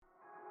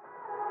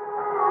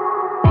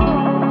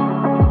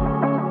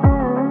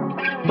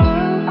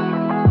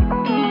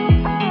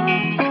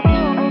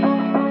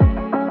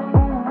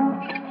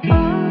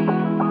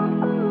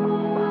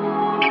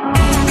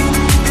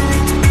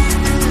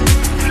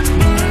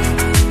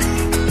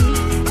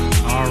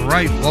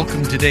right,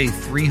 welcome to day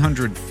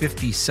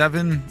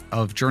 357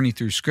 of Journey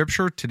Through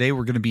Scripture. Today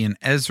we're going to be in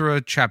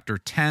Ezra chapter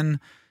 10,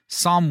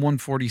 Psalm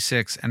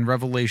 146, and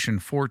Revelation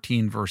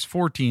 14, verse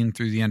 14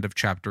 through the end of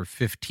chapter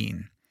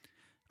 15.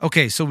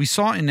 Okay, so we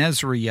saw in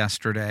Ezra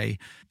yesterday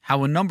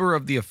how a number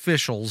of the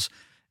officials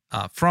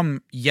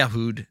from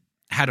Yehud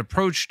had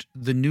approached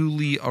the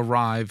newly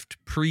arrived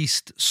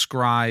priest,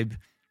 scribe,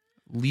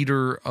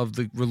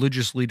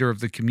 religious leader of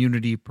the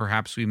community,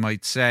 perhaps we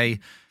might say,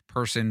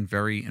 person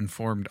very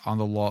informed on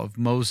the law of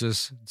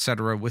Moses,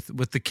 etc.,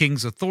 with the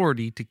king's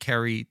authority to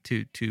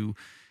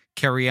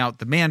carry out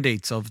the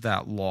mandates of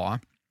that law.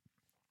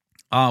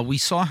 We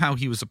saw how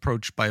he was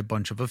approached by a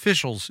bunch of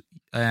officials,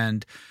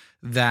 and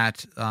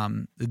that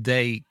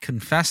they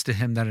confessed to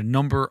him that a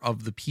number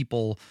of the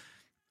people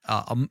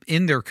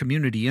in their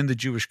community, in the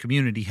Jewish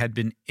community, had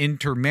been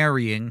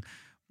intermarrying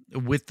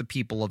with the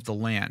people of the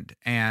land.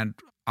 And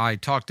I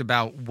talked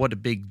about what a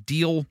big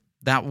deal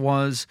that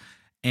was,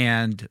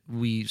 and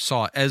we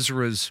saw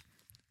Ezra's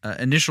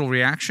initial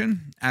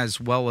reaction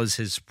as well as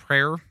his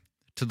prayer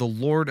to the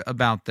Lord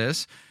about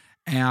this.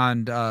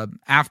 And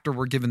after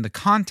we're given the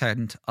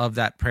content of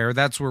that prayer,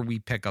 that's where we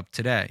pick up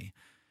today.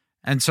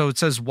 And so it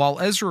says, while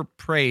Ezra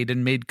prayed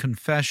and made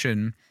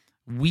confession,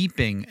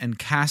 weeping and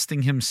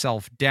casting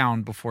himself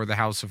down before the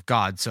house of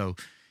God. So,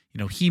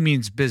 he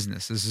means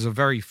business. This is a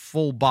very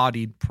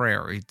full-bodied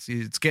prayer.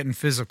 It's getting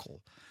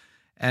physical.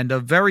 And a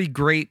very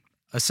great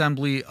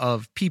assembly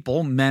of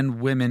people, men,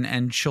 women,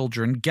 and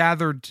children,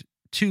 gathered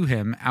to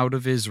him out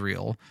of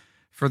Israel,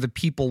 for the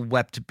people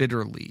wept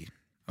bitterly.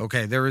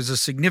 Okay, there is a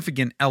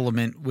significant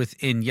element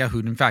within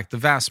Yehud, in fact, the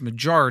vast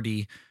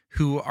majority,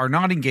 who are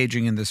not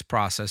engaging in this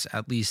process,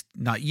 at least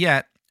not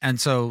yet.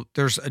 And so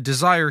there's a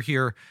desire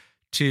here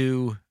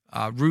to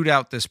root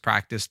out this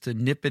practice, to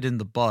nip it in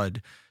the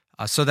bud,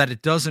 so that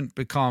it doesn't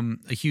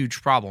become a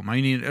huge problem. I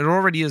mean, it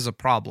already is a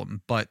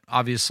problem, but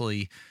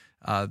obviously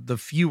the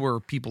fewer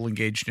people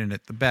engaged in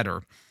it, the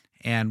better.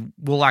 And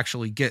we'll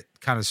actually get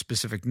kind of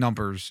specific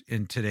numbers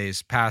in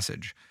today's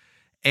passage.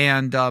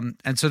 And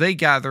so they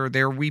gather,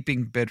 they're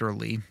weeping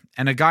bitterly.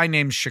 And a guy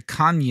named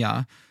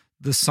Shechaniah,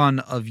 the son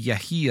of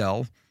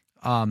Yehiel,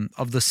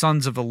 of the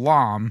sons of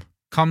Elam,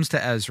 comes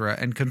to Ezra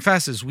and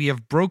confesses, "We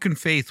have broken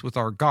faith with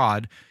our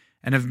God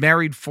and have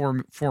married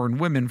foreign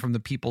women from the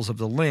peoples of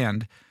the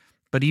land.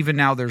 But even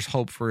now there's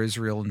hope for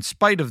Israel in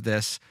spite of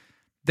this.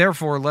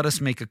 Therefore, let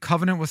us make a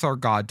covenant with our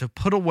God to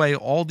put away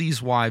all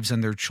these wives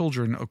and their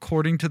children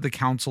according to the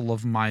counsel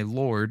of my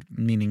Lord,"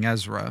 meaning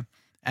Ezra,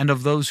 "and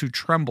of those who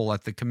tremble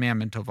at the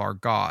commandment of our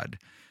God,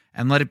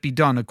 and let it be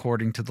done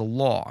according to the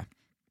law."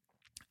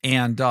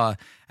 And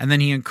then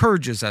he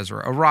encourages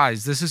Ezra,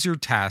 "Arise, this is your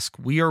task.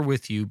 We are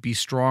with you. Be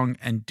strong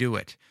and do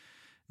it."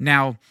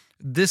 Now,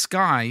 this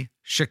guy,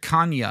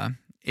 Shechaniah,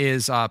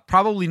 is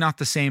probably not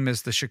the same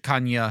as the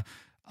Shechaniah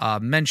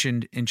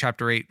mentioned in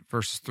chapter 8,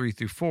 verses 3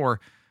 through 4.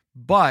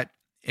 But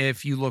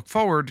if you look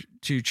forward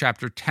to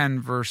chapter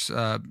 10, verse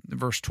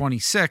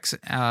 26,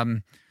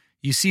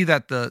 you see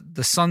that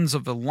the sons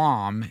of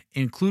Elam,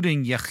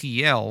 including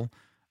Yehiel,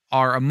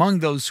 are among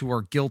those who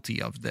are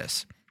guilty of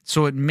this.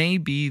 So it may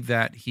be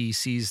that he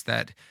sees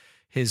that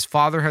his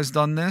father has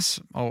done this,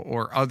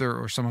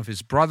 or some of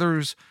his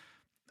brothers,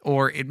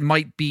 or it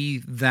might be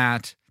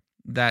that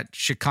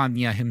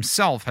Shechaniah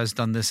himself has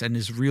done this and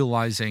is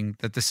realizing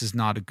that this is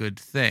not a good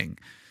thing.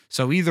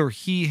 So either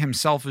he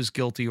himself is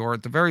guilty, or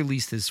at the very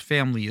least his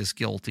family is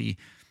guilty.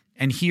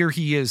 And here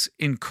he is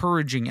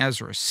encouraging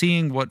Ezra,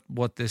 seeing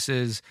what this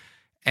is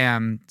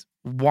and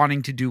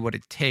wanting to do what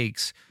it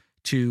takes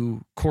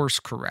to course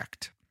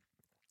correct.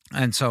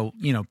 And so,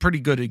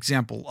 pretty good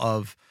example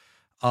of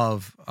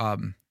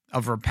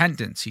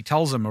repentance. He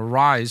tells him,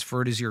 "Arise,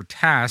 for it is your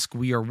task.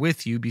 We are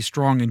with you. Be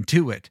strong and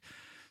do it."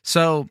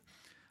 So,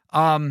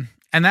 and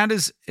that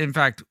is, in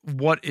fact,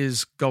 what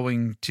is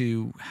going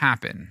to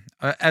happen.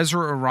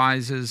 Ezra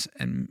arises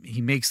and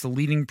he makes the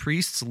leading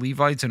priests,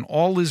 Levites, and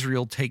all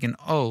Israel take an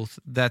oath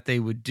that they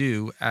would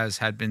do as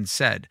had been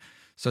said.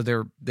 So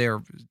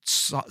they're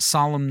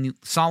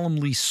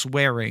solemnly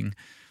swearing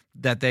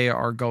that they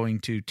are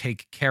going to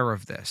take care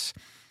of this.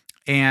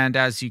 And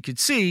as you could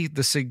see,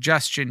 the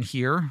suggestion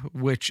here,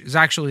 which is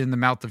actually in the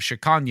mouth of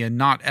Shechaniah,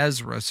 not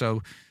Ezra,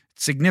 so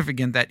it's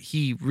significant that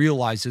he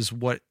realizes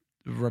what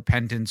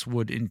repentance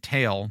would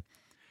entail.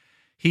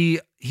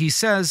 He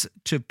says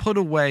to put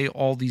away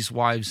all these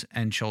wives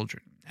and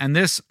children. And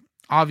this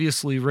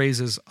obviously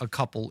raises a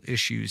couple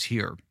issues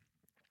here.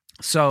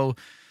 So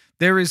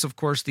there is, of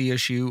course, the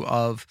issue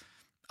of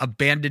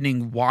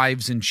abandoning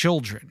wives and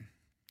children,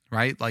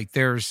 right? Like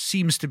there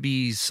seems to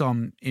be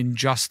some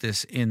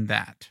injustice in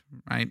that,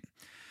 right?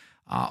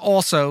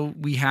 Also,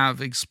 we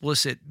have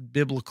explicit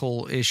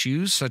biblical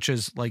issues, such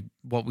as like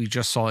what we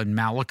just saw in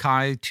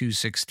Malachi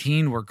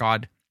 2:16, where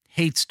God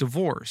hates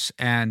divorce,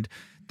 and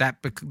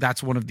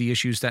that's one of the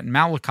issues that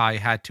Malachi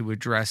had to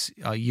address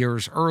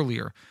years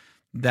earlier,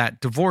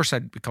 that divorce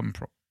had become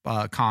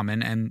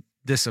common, and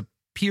this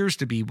appears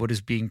to be what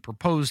is being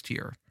proposed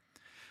here.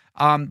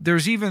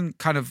 There's even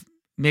kind of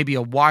maybe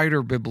a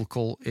wider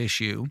biblical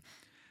issue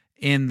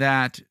in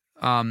that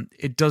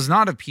it does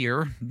not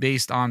appear,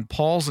 based on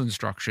Paul's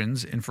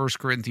instructions in 1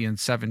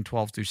 Corinthians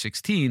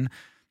 7:12-16,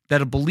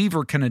 that a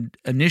believer can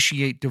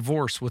initiate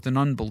divorce with an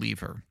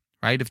unbeliever,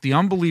 right? If the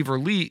unbeliever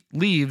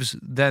leaves,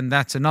 then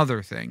that's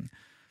another thing.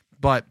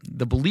 But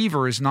the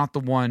believer is not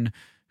the one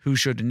who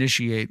should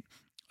initiate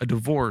a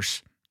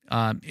divorce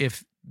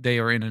if they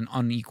are in an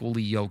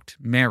unequally yoked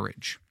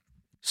marriage.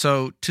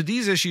 So to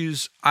these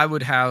issues, I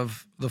would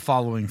have the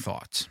following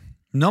thoughts.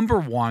 Number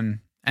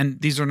one,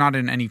 and these are not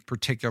in any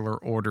particular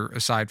order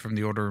aside from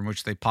the order in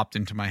which they popped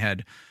into my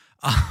head.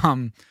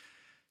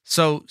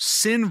 So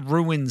sin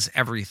ruins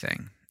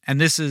everything. And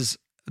this is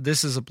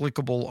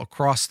applicable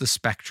across the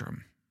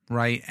spectrum,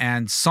 right?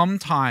 And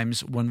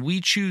sometimes when we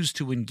choose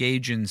to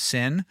engage in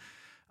sin,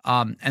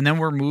 and then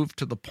we're moved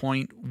to the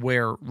point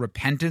where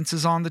repentance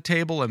is on the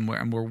table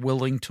and we're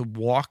willing to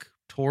walk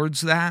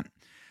towards that,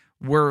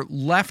 we're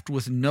left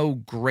with no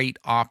great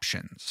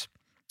options.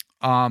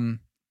 And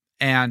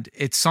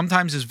it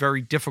sometimes is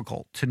very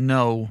difficult to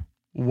know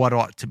what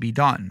ought to be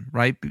done,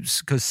 right?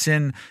 Because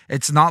sin,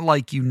 it's not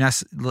like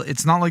there's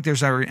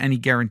ever any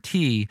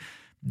guarantee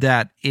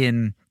that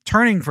in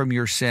turning from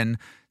your sin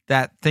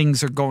that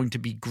things are going to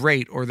be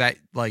great, or that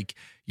like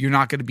you're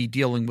not going to be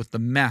dealing with the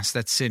mess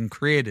that sin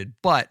created.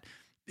 But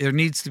there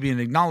needs to be an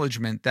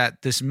acknowledgement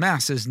that this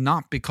mess is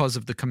not because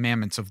of the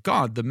commandments of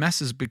God. The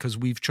mess is because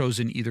we've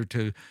chosen either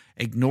to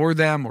ignore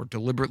them or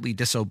deliberately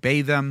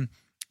disobey them.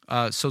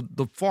 So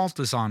the fault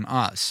is on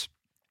us.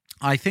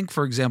 I think,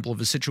 for example,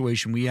 of a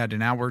situation we had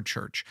in our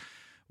church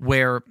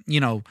where,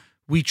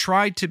 we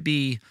tried to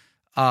be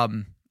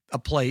a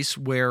place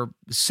where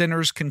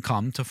sinners can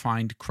come to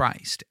find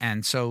Christ.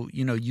 And so,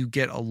 you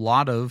get a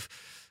lot of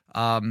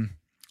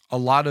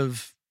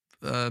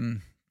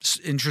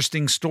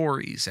interesting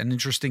stories and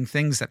interesting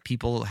things that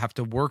people have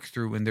to work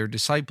through in their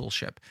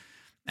discipleship.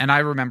 And I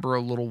remember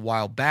a little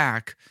while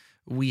back,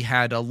 we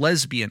had a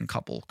lesbian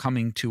couple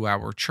coming to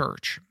our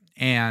church.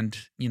 And,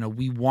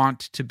 we want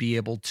to be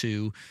able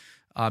to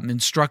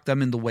instruct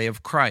them in the way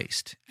of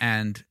Christ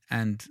and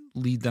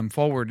lead them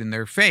forward in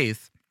their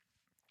faith.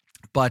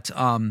 But,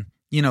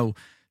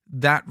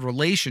 that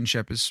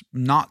relationship is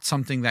not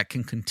something that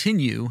can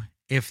continue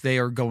if they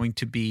are going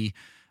to be,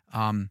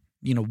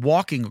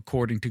 walking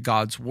according to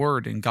God's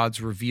word and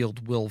God's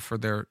revealed will for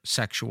their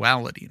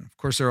sexuality. And of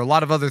course, there are a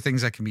lot of other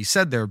things that can be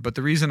said there, but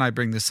the reason I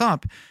bring this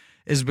up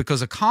is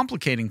because a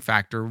complicating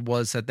factor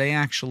was that they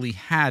actually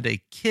had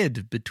a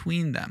kid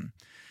between them.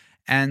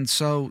 And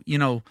so,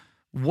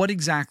 what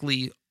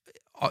exactly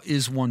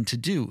is one to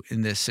do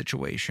in this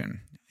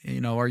situation?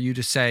 Are you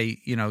to say,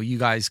 you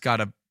guys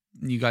gotta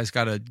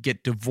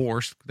get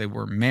divorced? They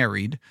were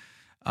married,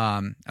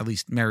 at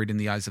least married in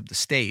the eyes of the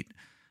state.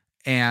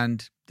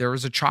 And there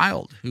was a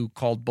child who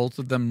called both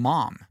of them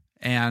mom.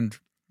 And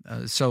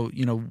so,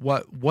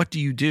 what do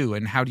you do,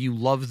 and how do you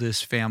love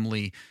this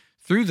family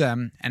through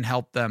them and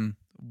help them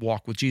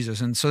walk with Jesus?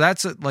 And so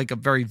that's a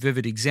very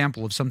vivid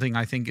example of something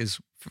I think is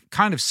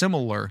kind of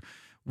similar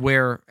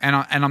where, and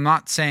I'm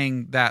not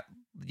saying that,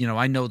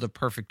 I know the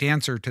perfect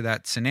answer to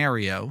that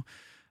scenario,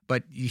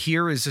 but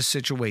here is a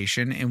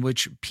situation in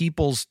which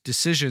people's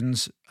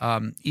decisions,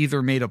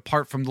 either made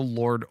apart from the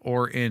Lord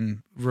or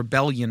in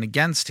rebellion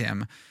against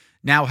him,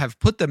 now have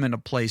put them in a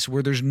place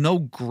where there's no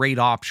great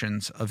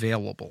options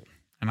available.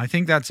 And I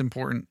think that's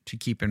important to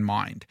keep in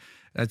mind.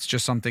 That's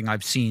just something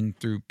I've seen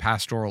through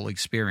pastoral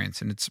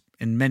experience, and it's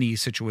in many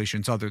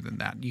situations other than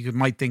that. You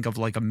might think of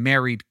like a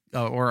married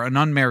or an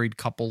unmarried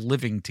couple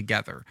living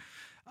together.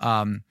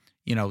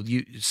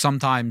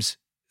 Sometimes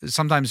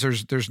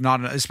there's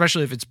not,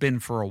 especially if it's been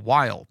for a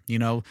while.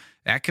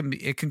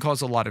 It can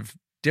cause a lot of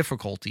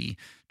difficulty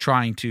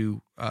trying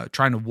to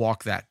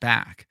walk that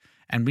back.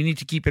 And we need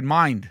to keep in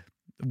mind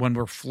when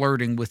we're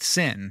flirting with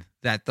sin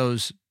that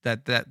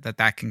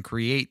that can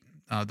create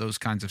those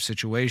kinds of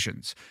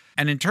situations.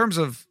 And in terms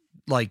of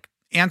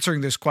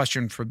answering this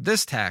question from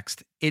this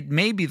text, it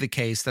may be the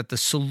case that the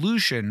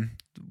solution,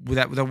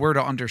 that we're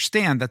to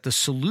understand that the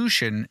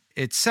solution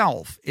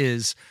itself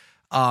is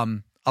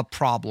a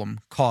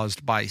problem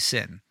caused by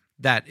sin,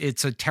 that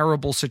it's a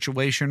terrible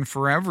situation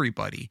for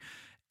everybody.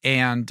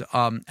 And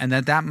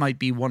that might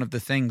be one of the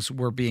things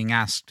we're being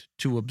asked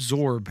to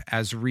absorb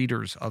as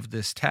readers of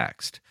this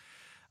text.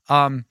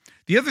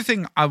 The other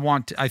thing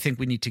I think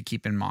we need to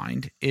keep in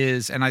mind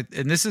is, and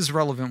this is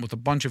relevant with a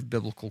bunch of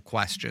biblical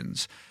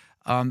questions,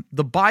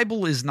 the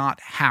Bible is not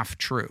half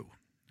true,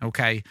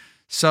 okay?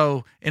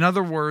 So, in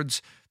other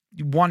words,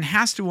 one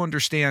has to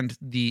understand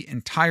the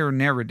entire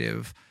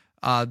narrative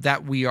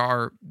that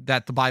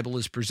the Bible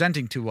is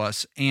presenting to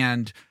us,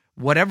 and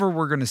whatever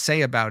we're going to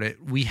say about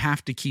it, we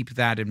have to keep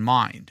that in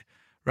mind,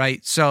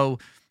 right? So,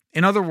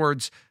 in other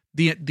words,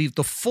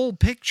 the full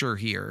picture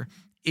here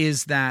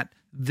is that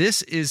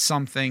this is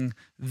something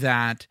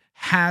that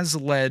has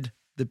led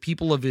the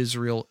people of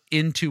Israel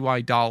into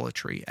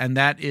idolatry, and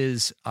that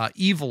is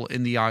evil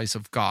in the eyes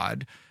of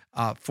God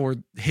for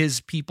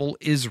his people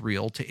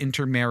Israel to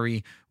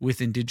intermarry with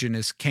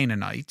indigenous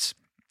Canaanites.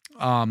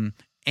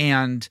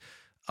 And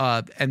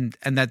and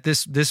that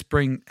this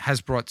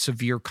has brought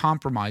severe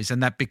compromise,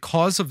 and that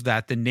because of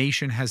that, the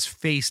nation has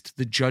faced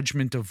the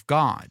judgment of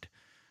God,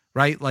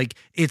 right? Like,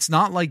 it's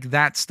not like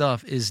that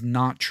stuff is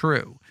not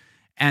true.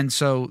 And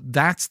so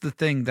that's the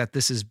thing that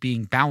this is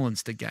being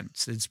balanced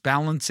against. It's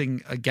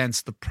balancing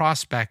against the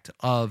prospect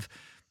of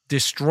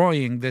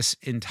destroying this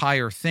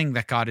entire thing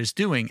that God is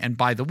doing. And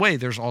by the way,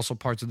 there's also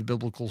parts of the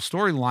biblical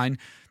storyline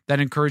that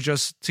encourage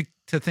us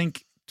to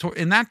think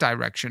in that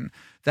direction,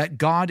 that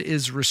God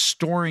is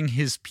restoring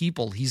his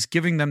people. He's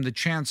giving them the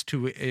chance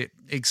to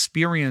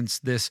experience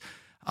this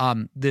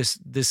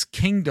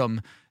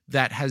kingdom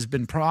that has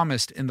been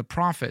promised in the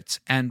prophets,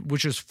 and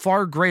which is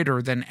far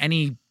greater than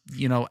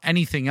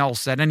anything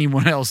else that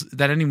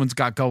anyone's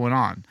got going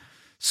on.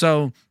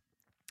 So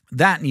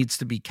that needs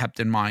to be kept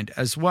in mind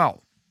as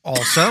well.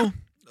 Also,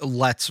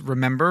 let's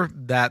remember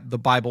that the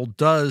Bible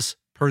does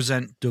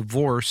present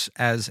divorce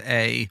as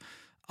a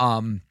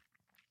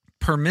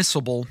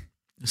permissible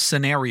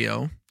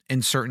scenario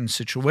in certain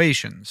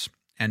situations.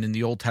 And in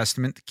the Old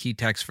Testament, the key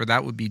text for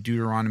that would be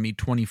Deuteronomy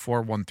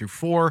 24,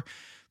 1-4.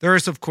 There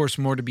is, of course,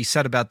 more to be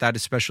said about that,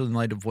 especially in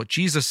light of what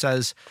Jesus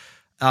says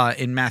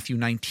in Matthew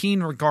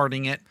 19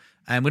 regarding it.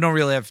 And we don't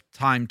really have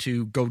time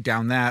to go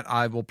down that.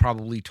 I will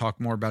probably talk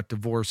more about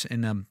divorce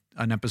in an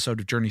episode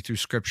of Journey Through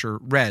Scripture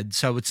Read.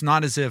 So it's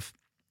not as if,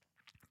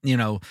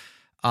 it's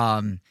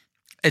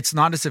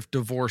not as if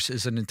divorce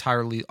is an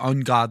entirely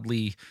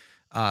ungodly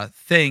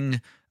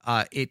thing.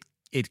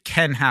 It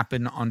can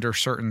happen under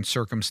certain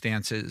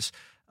circumstances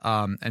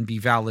and be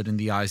valid in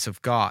the eyes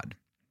of God.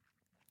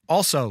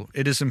 Also,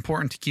 it is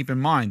important to keep in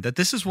mind that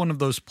this is one of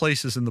those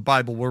places in the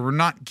Bible where we're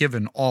not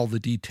given all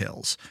the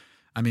details.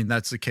 I mean,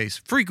 that's the case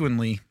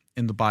frequently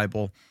in the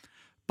Bible,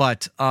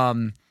 but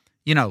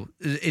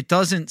it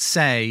doesn't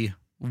say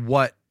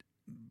what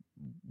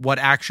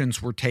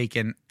actions were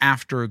taken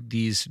after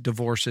these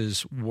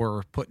divorces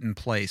were put in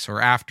place,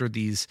 or after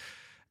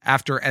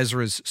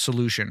Ezra's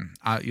solution.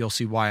 You'll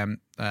see why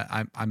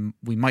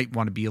we might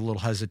want to be a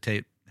little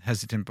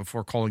hesitant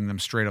before calling them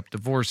straight up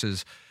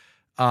divorces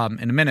in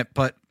a minute.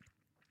 But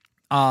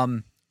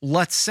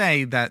let's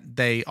say that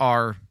they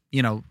are,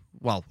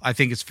 I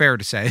think it's fair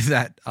to say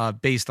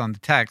that based on the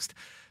text,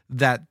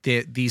 that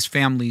these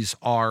families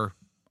are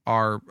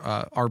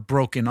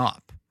broken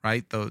up,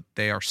 right?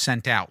 They are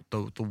sent out,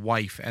 the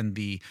wife and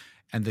the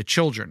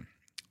children.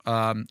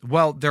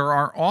 There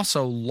are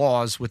also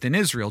laws within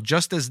Israel,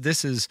 just as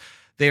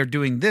they are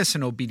doing this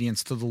in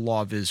obedience to the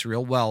law of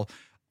Israel. Well,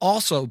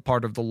 also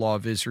part of the law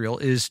of Israel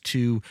is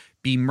to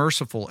be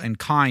merciful and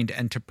kind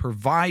and to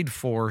provide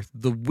for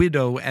the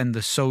widow and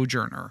the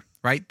sojourner,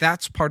 right?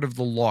 That's part of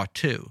the law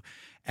too.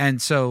 And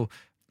so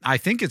I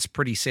think it's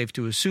pretty safe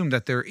to assume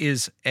that there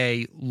is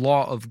a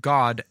law of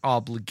God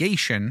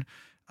obligation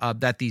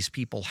that these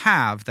people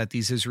have, that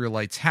these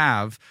Israelites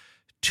have,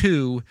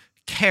 to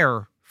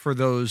care for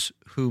those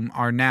whom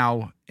are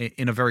now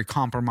in a very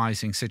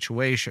compromising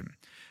situation.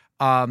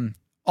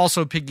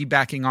 Also,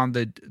 piggybacking on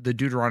the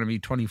Deuteronomy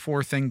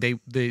 24 thing,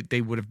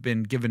 they would have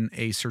been given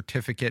a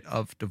certificate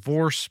of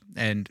divorce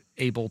and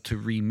able to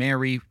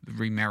remarry.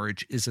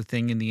 Remarriage is a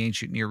thing in the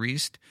ancient Near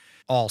East.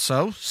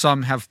 Also,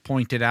 some have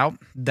pointed out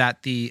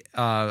that the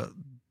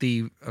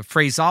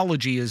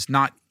phraseology is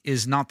not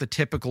the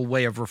typical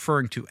way of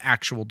referring to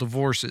actual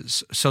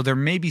divorces. So there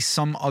may be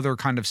some other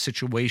kind of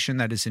situation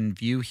that is in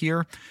view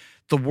here.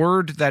 The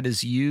word that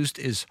is used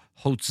is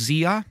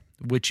hotzia,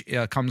 which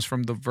comes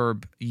from the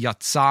verb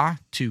yatsa,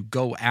 to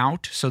go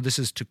out. So this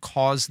is to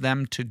cause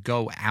them to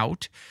go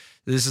out.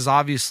 This is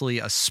obviously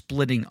a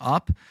splitting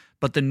up,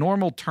 but the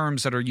normal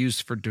terms that are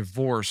used for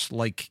divorce,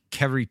 like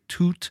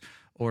keritut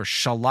or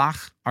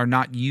shalach, are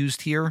not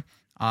used here.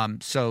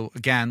 So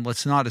again,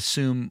 let's not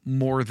assume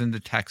more than the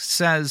text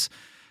says.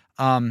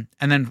 And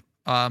then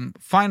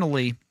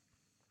finally,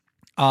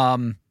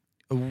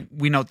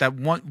 we note that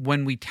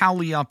when we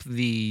tally up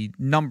the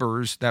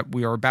numbers that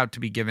we are about to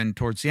be given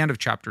towards the end of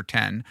chapter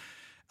 10,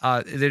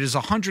 there is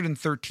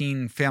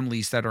 113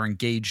 families that are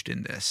engaged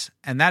in this,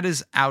 and that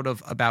is out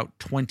of about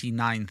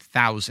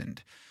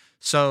 29,000.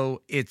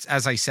 So it's,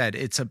 as I said,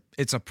 it's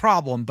a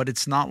problem, but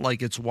it's not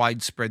like it's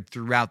widespread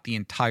throughout the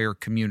entire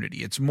community.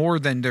 It's more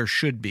than there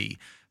should be,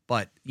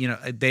 but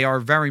they are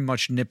very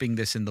much nipping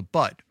this in the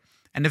bud.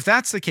 And if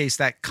that's the case,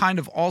 that kind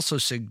of also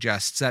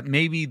suggests that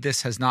maybe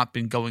this has not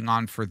been going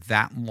on for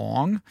that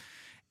long.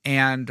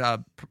 And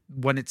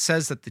when it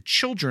says that the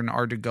children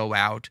are to go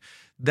out,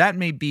 that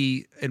may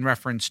be in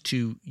reference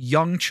to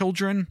young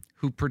children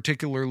who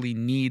particularly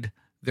need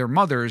their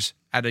mothers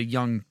at a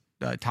young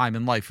time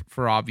in life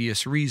for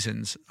obvious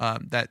reasons,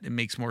 that it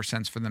makes more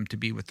sense for them to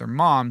be with their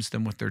moms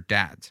than with their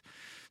dads.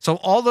 So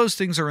all those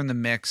things are in the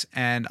mix,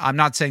 and I'm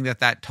not saying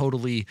that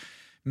totally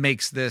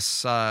makes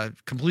this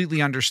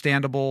completely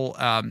understandable,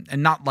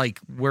 and not like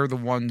we're the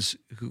ones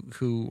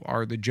who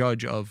are the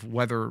judge of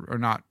whether or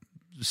not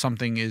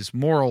something is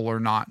moral or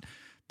not.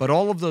 But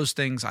all of those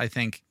things, I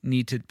think,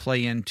 need to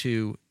play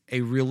into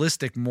a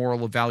realistic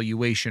moral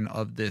evaluation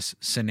of this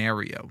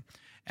scenario.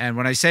 And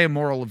when I say a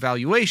moral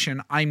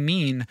evaluation, I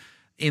mean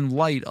in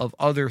light of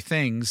other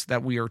things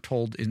that we are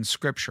told in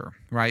Scripture,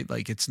 right?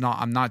 Like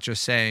I'm not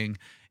just saying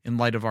in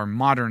light of our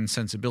modern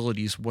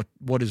sensibilities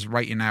what is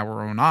right in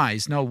our own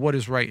eyes. No, what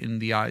is right in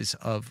the eyes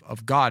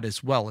of God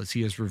as well, as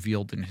he has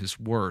revealed in his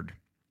word.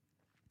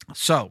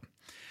 So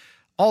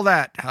all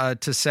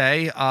that to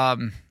say,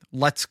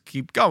 let's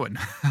keep going.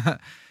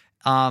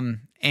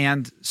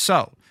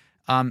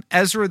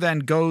 Ezra then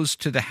goes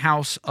to the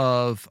house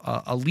of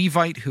a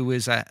Levite who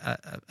is a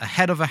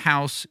head of a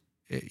house,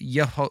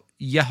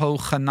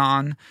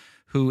 Yehochanan,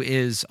 who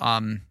is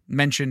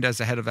mentioned as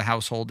a head of a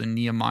household in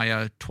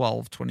Nehemiah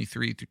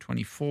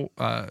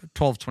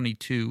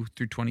 12:22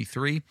 through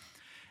 23.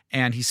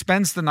 And he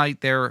spends the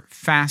night there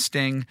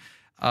fasting,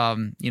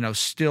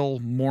 still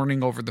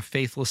mourning over the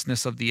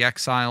faithlessness of the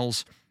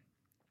exiles.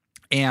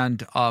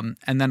 And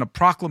then a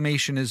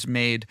proclamation is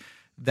made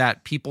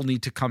that people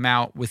need to come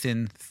out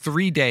within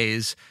 3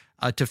 days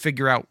to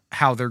figure out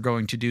how they're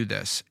going to do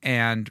this.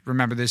 And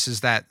remember, this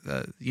is that,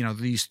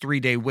 these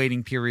 3-day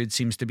waiting period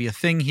seems to be a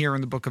thing here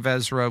in the book of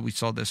Ezra. We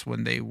saw this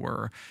when they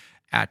were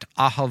at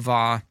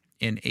Ahava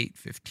in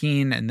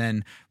 815, and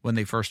then when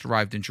they first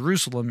arrived in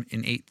Jerusalem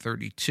in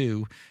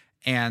 832.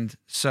 And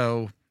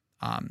so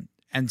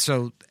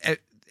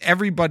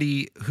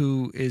everybody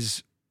who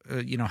is,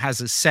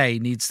 has a say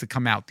needs to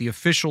come out. The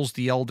officials,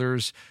 the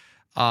elders,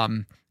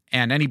 and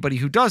anybody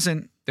who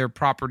doesn't, their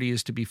property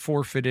is to be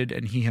forfeited,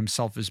 and he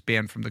himself is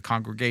banned from the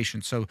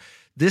congregation. So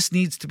this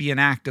needs to be an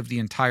act of the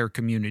entire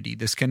community.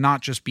 This cannot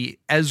just be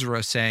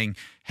Ezra saying,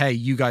 hey,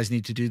 you guys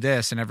need to do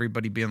this, and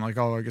everybody being like,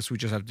 oh, I guess we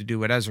just have to do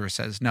what Ezra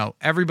says. No,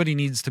 everybody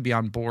needs to be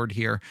on board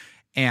here,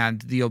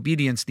 and the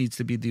obedience needs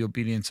to be the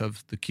obedience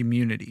of the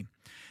community.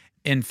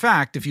 In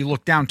fact, if you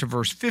look down to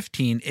verse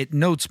 15, it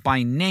notes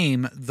by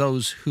name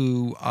those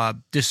who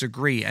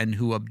disagree and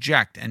who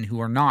object and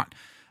who are not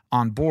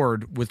on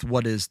board with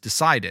what is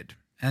decided.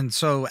 And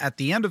so at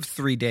the end of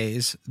 3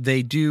 days,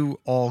 they do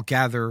all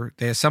gather,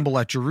 they assemble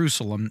at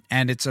Jerusalem,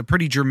 and it's a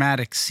pretty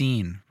dramatic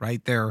scene,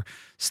 right? They're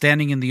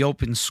standing in the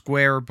open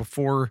square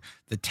before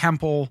the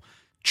temple,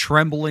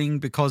 trembling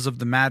because of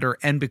the matter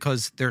and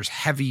because there's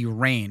heavy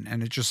rain,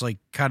 and it just like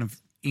kind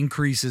of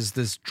increases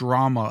this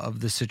drama of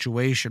the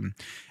situation.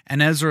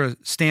 And Ezra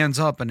stands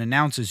up and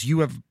announces, you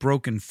have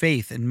broken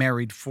faith and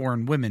married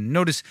foreign women.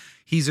 Notice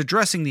he's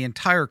addressing the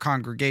entire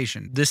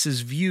congregation. This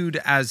is viewed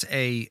as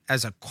a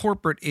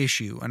corporate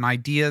issue, the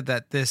idea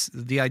that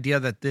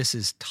this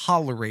is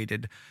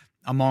tolerated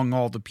among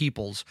all the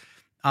peoples.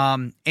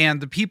 And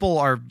the people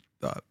are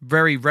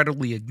very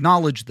readily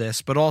acknowledge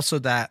this, but also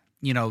that,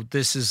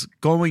 this is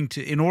going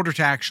to, in order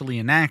to actually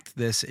enact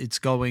this, it's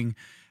going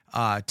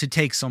to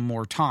take some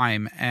more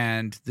time,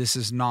 and this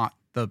is not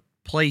the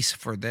place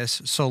for this.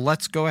 So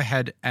let's go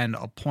ahead and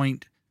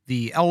appoint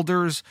the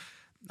elders,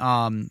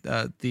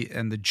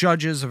 the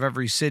judges of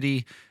every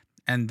city,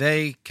 and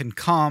they can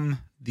come,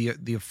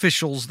 the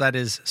officials, that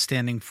is,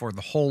 standing for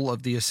the whole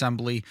of the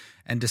assembly,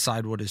 and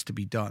decide what is to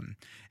be done.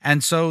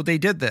 And so they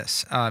did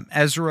this.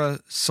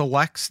 Ezra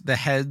selects the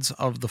heads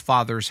of the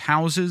fathers'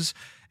 houses,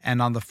 and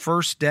on the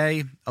first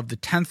day of the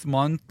 10th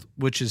month,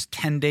 which is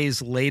 10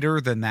 days later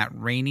than that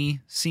rainy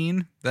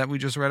scene that we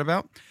just read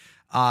about,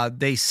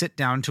 they sit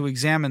down to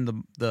examine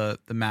the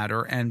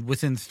matter. And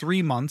within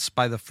 3 months,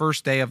 by the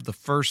first day of the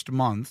first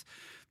month,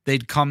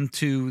 they'd come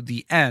to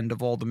the end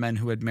of all the men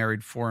who had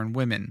married foreign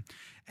women.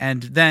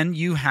 And then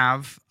you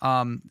have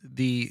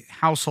the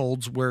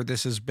households where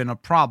this has been a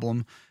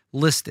problem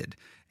listed.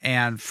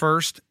 And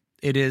first,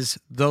 it is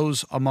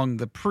those among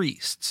the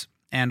priests.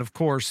 And of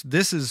course,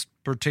 this is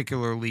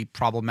particularly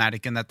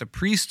problematic in that the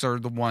priests are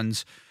the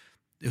ones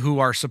who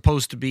are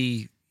supposed to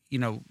be,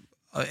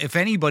 if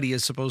anybody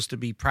is supposed to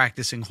be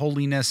practicing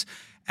holiness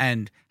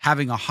and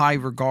having a high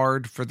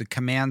regard for the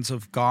commands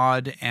of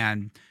God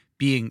and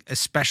being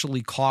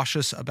especially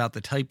cautious about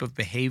the type of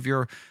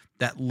behavior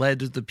that led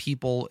the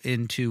people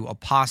into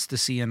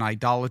apostasy and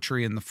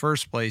idolatry in the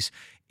first place,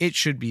 it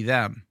should be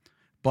them.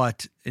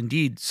 But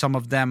indeed, some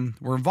of them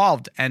were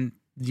involved. And,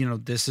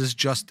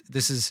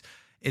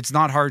 it's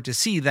not hard to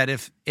see that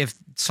if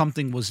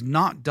something was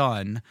not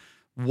done,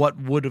 what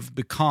would have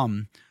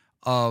become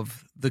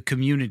of the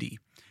community.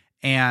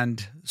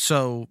 And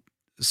so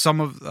some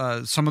of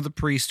the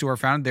priests who are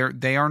found there,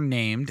 they are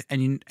named,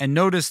 and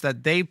notice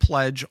that they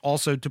pledge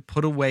also to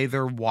put away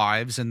their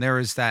wives, and there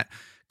is that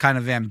kind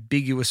of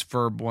ambiguous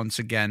verb once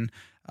again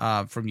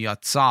from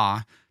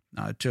yatzah,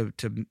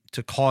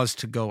 to cause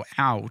to go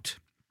out.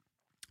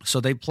 So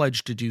they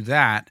pledge to do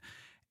that,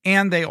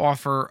 and they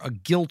offer a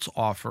guilt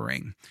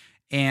offering.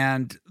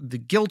 And the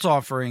guilt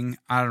offering,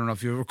 I don't know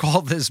if you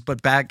recall this,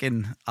 but back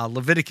in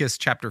Leviticus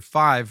chapter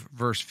 5,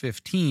 verse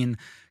 15,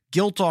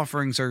 guilt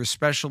offerings are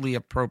especially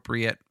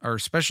appropriate or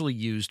especially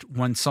used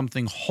when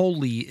something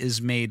holy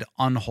is made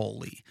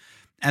unholy.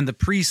 And the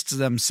priests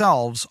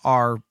themselves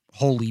are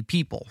holy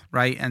people,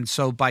 right? And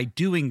so by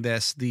doing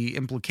this, the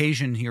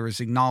implication here is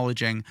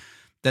acknowledging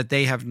that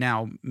they have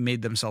now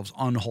made themselves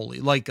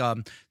unholy. Like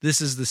this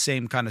is the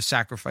same kind of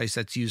sacrifice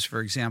that's used, for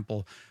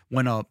example,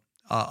 when a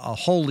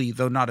holy,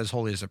 though not as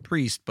holy as a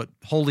priest, but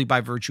holy by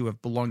virtue of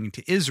belonging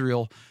to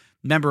Israel,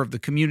 member of the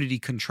community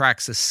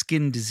contracts a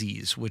skin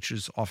disease, which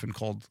is often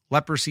called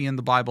leprosy in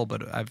the Bible,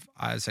 but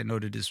as I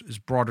noted, is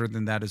broader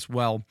than that as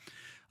well.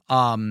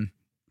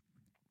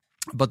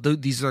 But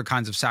these are the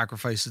kinds of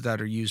sacrifices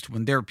that are used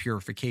when their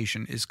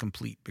purification is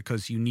complete,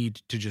 because you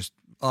need to just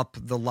up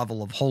the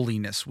level of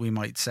holiness, we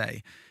might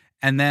say.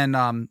 And then,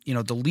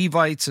 the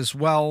Levites as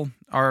well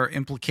are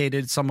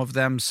implicated, some of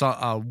them,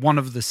 one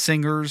of the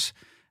singers,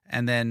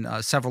 and then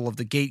several of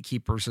the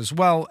gatekeepers as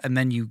well. And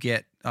then you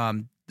get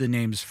the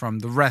names from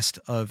the rest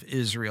of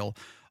Israel.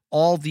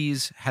 All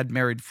these had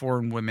married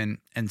foreign women,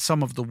 and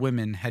some of the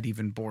women had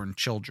even borne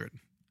children.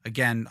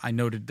 Again, I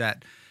noted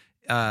that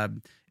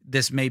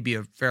this may be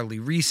a fairly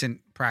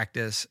recent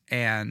practice,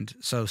 and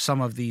so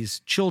some of these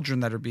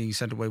children that are being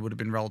sent away would have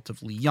been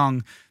relatively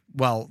young.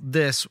 Well,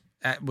 this,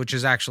 which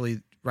is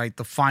actually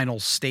the final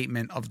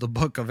statement of the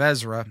book of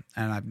Ezra,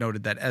 and I've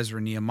noted that Ezra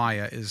and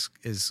Nehemiah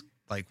is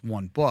like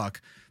one book,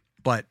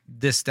 but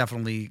this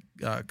definitely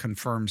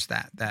confirms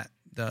that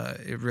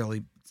it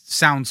really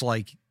sounds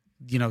like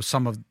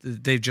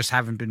they just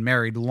haven't been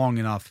married long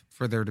enough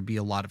for there to be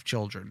a lot of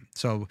children.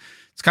 So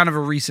it's kind of a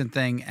recent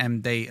thing,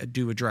 and they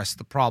do address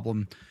the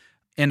problem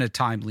in a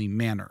timely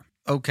manner.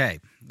 Okay,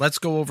 let's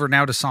go over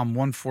now to Psalm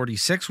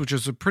 146, which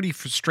is a pretty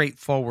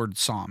straightforward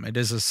psalm. It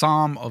is a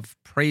psalm of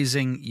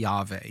praising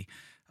Yahweh.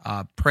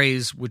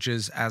 Praise, which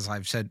is, as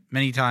I've said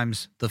many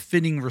times, the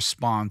fitting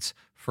response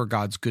for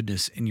God's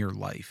goodness in your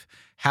life.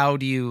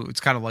 It's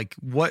kind of like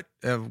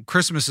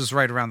Christmas is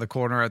right around the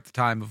corner at the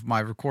time of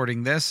my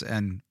recording this,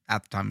 and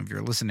at the time of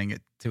your listening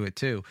to it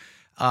too.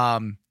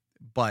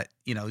 But,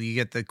 you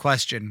get the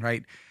question,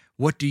 right?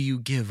 What do you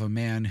give a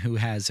man who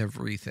has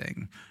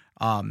everything?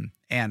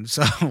 And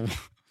so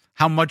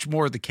how much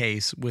more the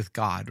case with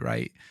God,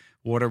 right?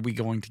 What are we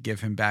going to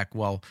give him back?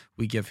 Well,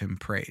 we give him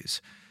praise.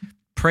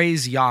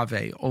 Praise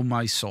Yahweh, O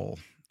my soul.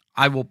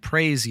 I will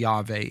praise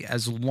Yahweh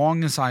as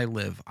long as I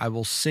live. I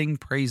will sing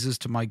praises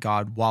to my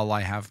God while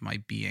I have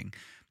my being.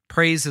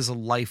 Praise is a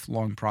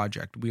lifelong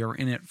project. We are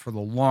in it for the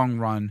long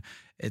run.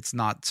 It's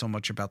not so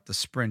much about the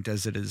sprint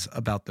as it is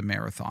about the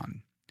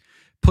marathon.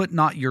 Put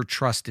not your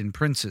trust in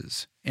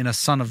princes, in a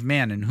son of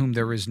man in whom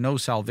there is no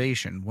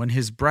salvation. When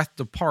his breath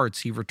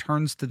departs, he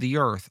returns to the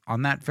earth.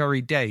 On that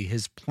very day,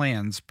 his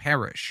plans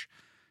perish.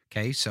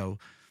 Okay, so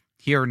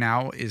here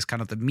now is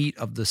kind of the meat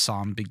of the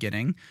psalm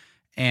beginning.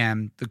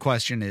 And the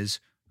question is,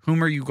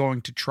 whom are you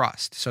going to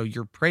trust? So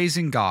you're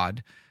praising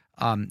God,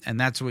 and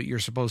that's what you're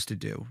supposed to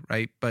do,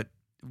 right? But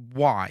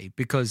why?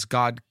 Because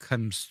God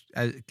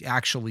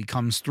actually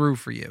comes through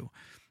for you.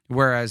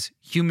 Whereas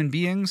human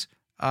beings,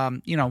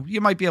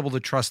 you might be able to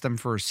trust them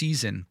for a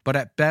season, but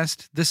at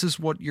best, this is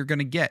what you're going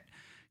to get.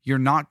 You're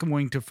not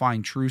going to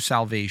find true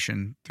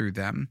salvation through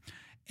them.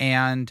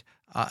 And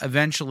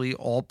eventually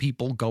all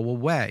people go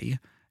away.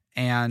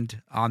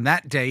 And on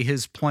that day,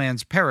 his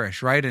plans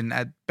perish, right? And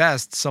at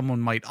best, someone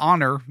might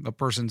honor the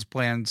person's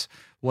plans,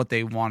 what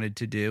they wanted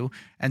to do.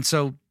 And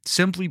so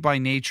simply by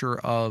nature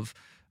of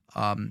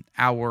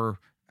our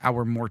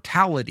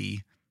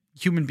mortality,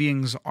 human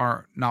beings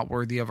are not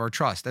worthy of our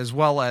trust, as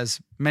well as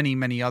many,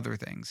 many other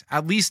things,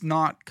 at least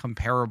not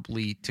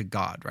comparably to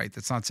God, right?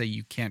 That's not to say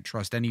you can't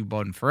trust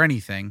anyone for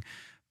anything,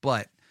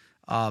 but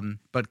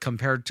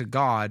compared to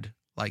God,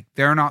 like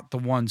they're not the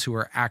ones who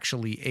are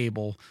actually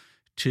able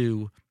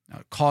to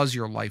cause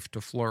your life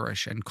to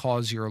flourish and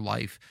cause your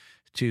life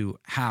to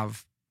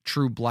have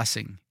true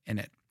blessing in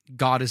it.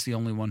 God is the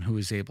only one who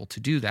is able to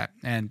do that.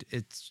 And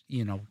it's,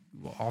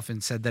 often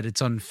said that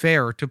it's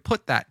unfair to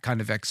put that kind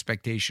of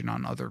expectation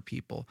on other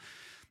people.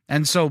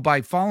 And so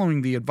by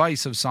following the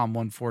advice of Psalm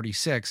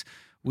 146,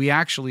 we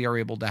actually are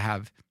able to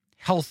have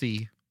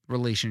healthy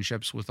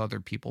relationships with other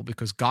people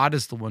because God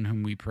is the one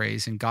whom we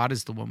praise and God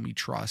is the one we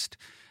trust.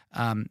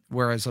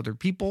 Whereas other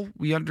people,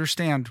 we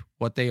understand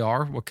what they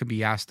are, what can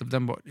be asked of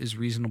them, what is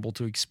reasonable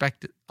to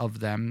expect of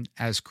them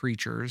as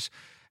creatures,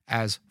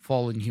 as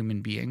fallen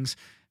human beings.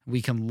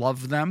 We can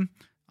love them,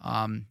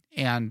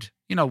 and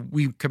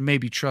we can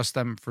maybe trust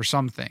them for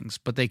some things,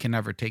 but they can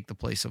never take the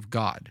place of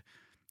God.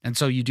 And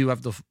so you do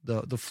have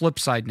the flip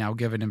side now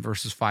given in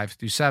verses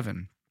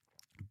 5-7.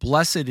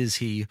 Blessed is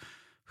he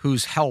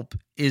whose help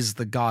is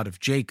the God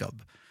of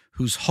Jacob,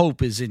 whose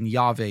hope is in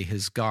Yahweh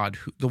his God,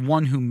 the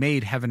one who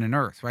made heaven and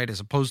earth, right? As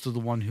opposed to the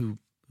one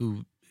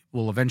who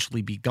will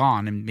eventually be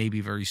gone and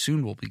maybe very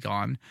soon will be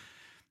gone.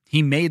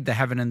 He made the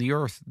heaven and the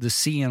earth, the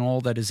sea and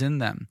all that is in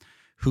them,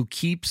 who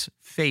keeps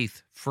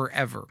faith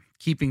forever.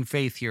 Keeping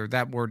faith here,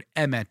 that word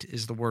emet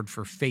is the word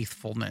for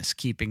faithfulness,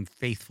 keeping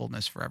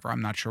faithfulness forever.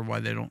 I'm not sure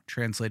why they don't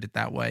translate it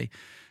that way.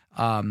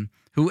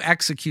 Who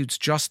executes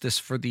justice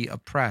for the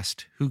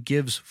oppressed, who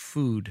gives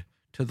food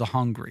to the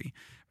hungry,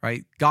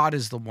 right? God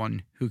is the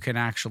one who can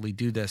actually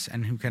do this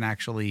and who can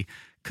actually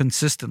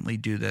consistently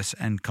do this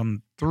and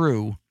come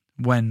through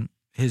when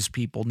his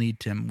people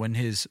need him, when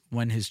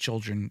his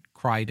children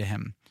cry to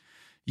him.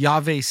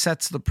 Yahweh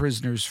sets the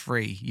prisoners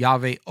free.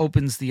 Yahweh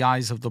opens the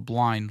eyes of the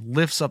blind,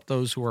 lifts up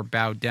those who are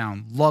bowed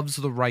down, loves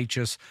the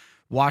righteous,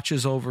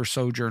 watches over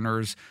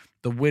sojourners,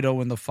 the widow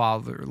and the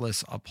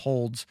fatherless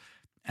upholds.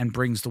 and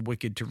brings the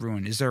wicked to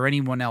ruin? Is there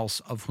anyone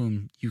else of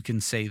whom you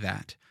can say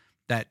that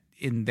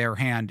in their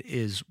hand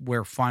is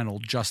where final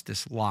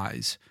justice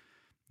lies?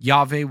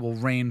 Yahweh will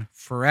reign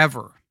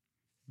forever.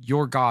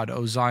 Your God,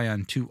 O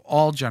Zion, to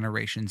all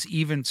generations.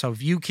 Even so,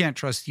 if you can't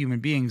trust human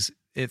beings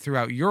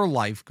throughout your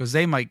life because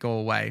they might go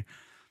away,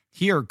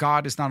 here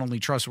God is not only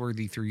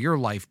trustworthy through your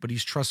life, but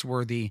he's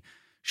trustworthy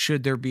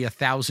should there be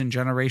 1,000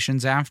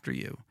 generations after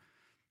you.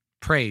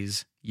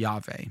 Praise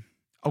Yahweh.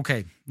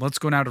 Okay, let's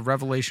go now to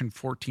Revelation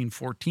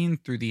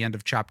 14:14 through the end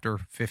of chapter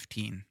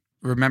 15.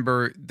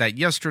 Remember that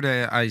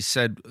yesterday I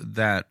said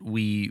that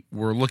we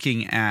were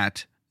looking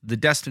at the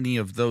destiny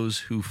of those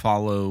who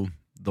follow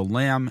the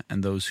Lamb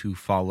and those who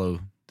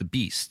follow the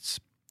beasts.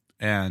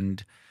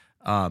 And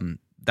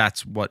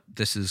that's what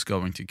this is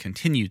going to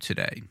continue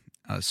today.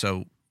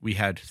 So we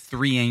had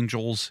 3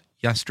 angels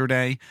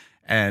yesterday,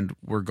 and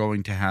we're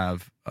going to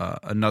have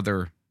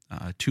another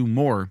 2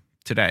 more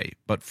today.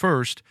 But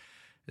first,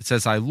 it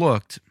says, I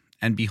looked,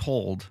 and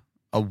behold,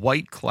 a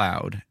white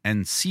cloud,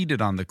 and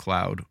seated on the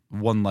cloud,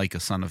 one like a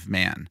son of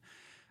man.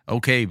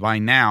 Okay, by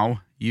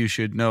now, you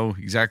should know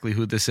exactly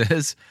who this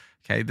is.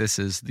 Okay, this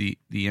is the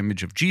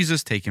image of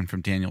Jesus taken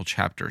from Daniel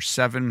chapter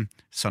 7,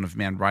 Son of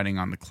Man riding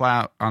on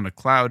a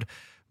cloud.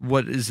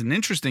 What is an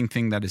interesting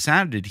thing that is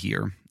added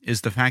here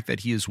is the fact that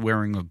he is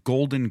wearing a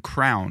golden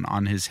crown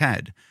on his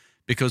head.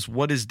 Because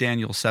what is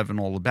Daniel 7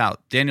 all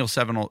about? Daniel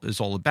 7 is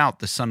all about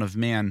the Son of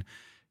Man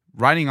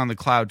riding on the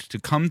cloud to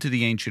come to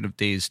the Ancient of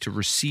Days to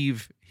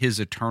receive his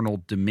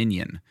eternal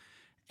dominion.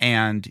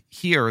 And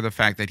here, the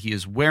fact that he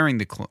is wearing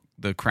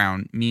the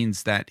crown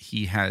means that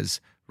he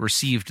has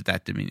received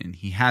that dominion.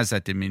 He has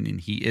that dominion.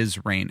 He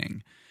is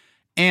reigning.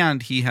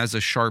 And he has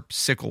a sharp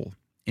sickle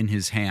in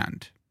his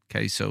hand.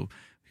 Okay, so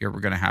here we're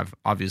going to have,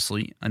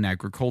 obviously, an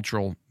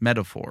agricultural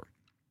metaphor.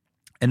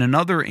 And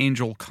another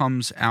angel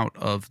comes out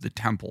of the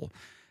temple.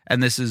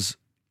 And this is,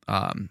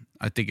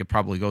 I think it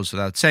probably goes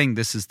without saying,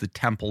 this is the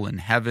temple in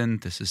heaven.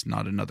 This is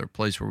not another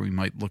place where we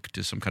might look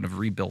to some kind of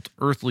rebuilt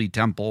earthly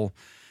temple.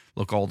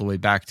 Look all the way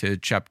back to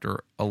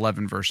chapter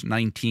 11, verse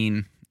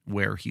 19,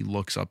 where he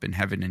looks up in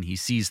heaven and he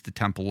sees the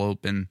temple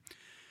open,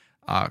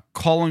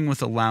 calling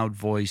with a loud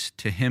voice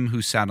to him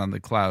who sat on the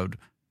cloud,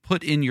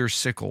 put in your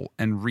sickle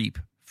and reap,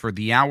 for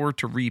the hour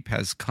to reap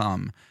has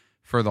come,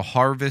 for the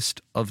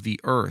harvest of the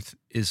earth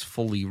is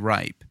fully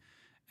ripe.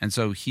 And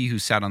so he who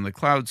sat on the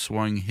cloud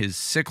swung his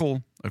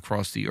sickle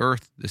across the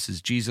earth. This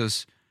is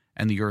Jesus,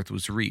 and the earth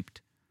was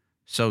reaped.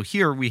 So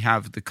here we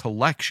have the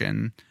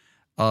collection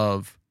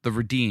of the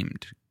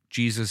redeemed.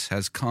 Jesus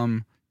has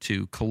come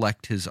to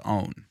collect his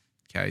own.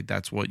 Okay,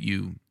 that's what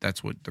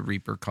the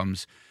reaper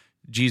comes.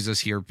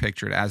 Jesus here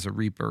pictured as a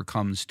reaper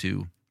comes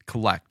to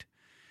collect.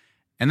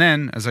 And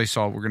then, as I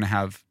saw, we're going to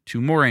have 2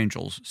 more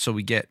angels. So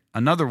we get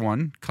another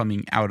one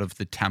coming out of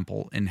the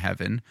temple in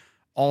heaven,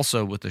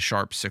 also with a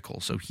sharp sickle.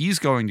 So he's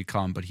going to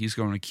come, but he's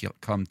going to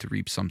come to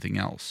reap something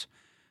else.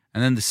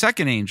 And then the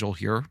second angel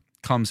here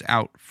comes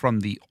out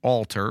from the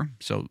altar,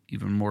 so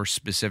even more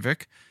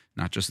specific,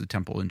 not just the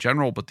temple in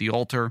general, but the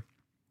altar.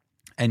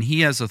 And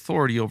he has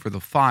authority over the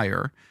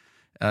fire,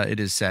 it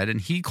is said, and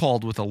he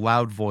called with a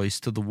loud voice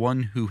to the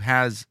one who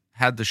has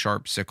had the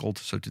sharp sickle,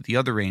 so to the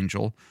other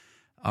angel,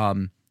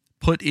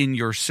 put in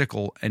your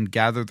sickle and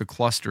gather the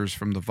clusters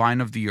from the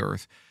vine of the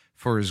earth,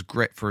 for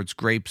its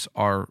grapes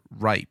are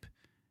ripe.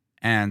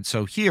 And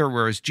so here,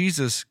 whereas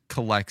Jesus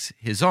collects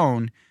his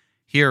own,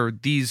 here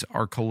these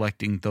are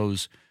collecting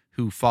those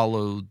who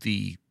follow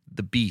the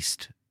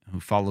beast, who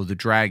follow the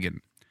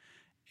dragon.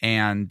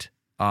 And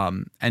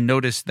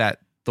notice that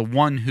the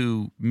one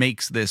who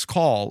makes this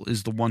call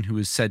is the one who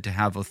is said to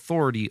have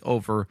authority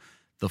over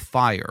the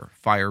fire.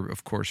 Fire,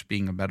 of course,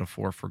 being a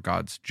metaphor for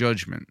God's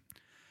judgment.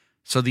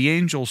 So the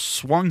angel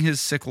swung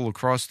his sickle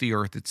across the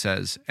earth, it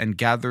says, and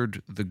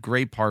gathered the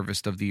grape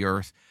harvest of the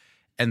earth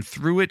and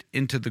threw it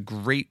into the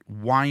great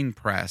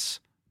winepress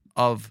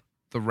of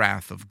the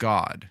wrath of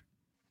God.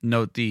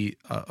 Note the,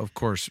 of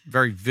course,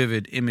 very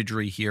vivid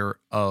imagery here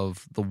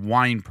of the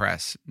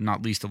winepress,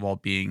 not least of all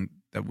being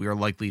that we are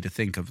likely to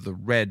think of the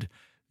red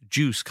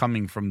juice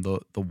coming from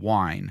the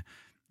wine.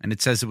 And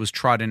it says it was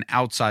trodden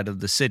outside of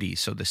the city.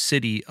 So the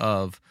city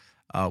of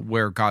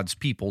where God's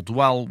people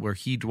dwell, where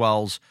he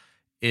dwells,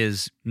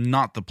 is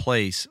not the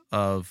place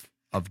of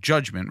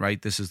judgment,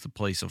 right? This is the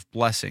place of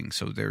blessing.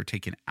 So they're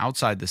taken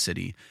outside the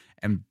city,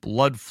 and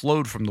blood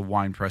flowed from the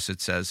winepress,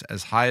 it says,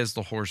 as high as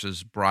the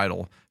horse's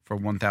bridle for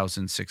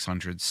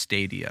 1,600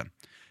 stadia.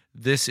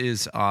 This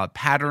is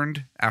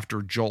patterned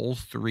after Joel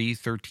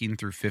 3:13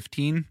 through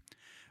 15,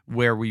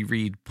 where we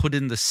read, put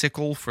in the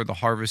sickle, for the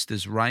harvest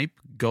is ripe.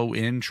 Go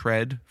in,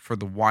 tread, for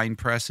the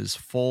winepress is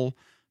full.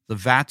 The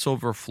vats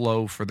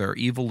overflow, for their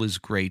evil is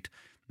great.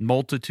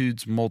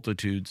 Multitudes,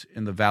 multitudes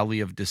in the valley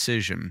of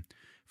decision.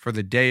 For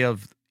the day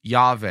of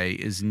Yahweh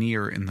is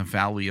near in the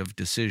valley of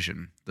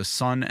decision. The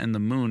sun and the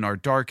moon are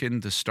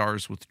darkened. The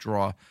stars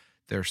withdraw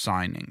their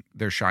shining.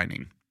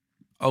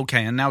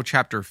 Okay, and now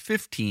chapter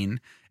 15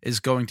 is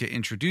going to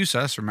introduce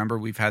us. Remember,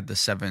 we've had the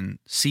 7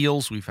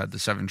 seals. We've had the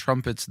 7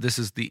 trumpets. This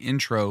is the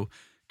intro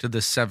to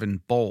the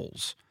 7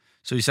 bowls.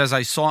 So he says,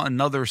 I saw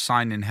another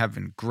sign in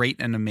heaven, great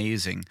and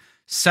amazing,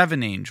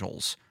 7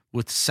 angels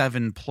with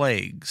 7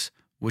 plagues,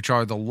 which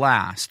are the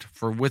last,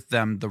 for with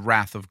them the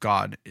wrath of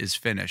God is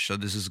finished. So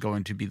this is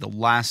going to be the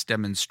last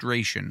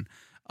demonstration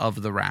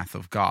of the wrath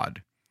of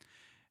God.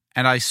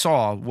 And I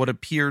saw what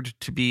appeared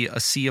to be a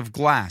sea of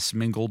glass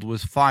mingled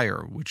with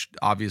fire, which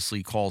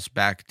obviously calls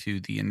back to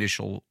the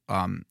initial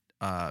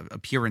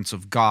appearance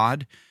of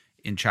God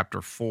in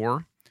chapter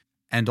 4,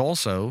 and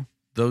also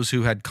those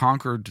who had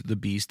conquered the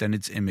beast and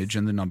its image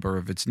and the number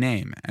of its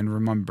name. And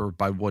remember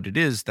by what it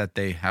is that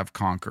they have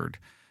conquered,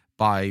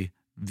 by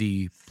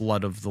the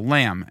blood of the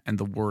Lamb and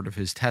the word of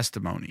his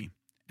testimony.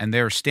 And they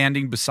are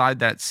standing beside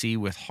that sea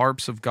with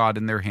harps of God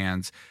in their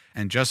hands.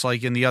 And just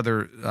like in the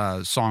other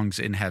songs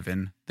in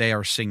heaven, they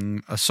are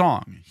singing a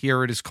song.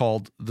 Here it is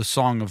called the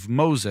Song of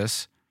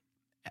Moses,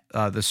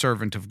 the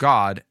servant of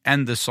God,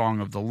 and the Song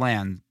of the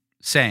Lamb,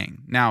 saying.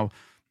 Now,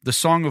 the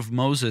Song of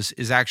Moses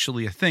is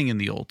actually a thing in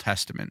the Old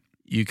Testament.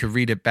 You could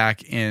read it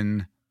back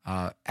in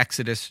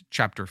Exodus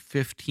chapter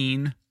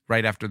 15,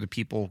 right after the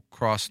people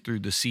cross through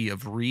the Sea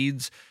of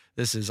Reeds.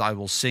 This is, I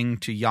will sing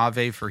to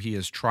Yahweh, for he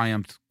has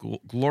triumphed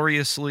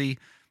gloriously,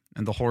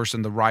 and the horse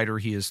and the rider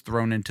he has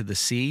thrown into the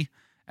sea.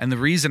 And the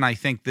reason I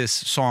think this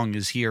song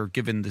is here,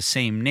 given the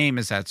same name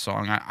as that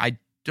song, I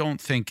don't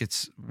think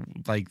it's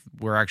like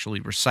we're actually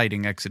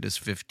reciting Exodus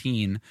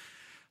 15.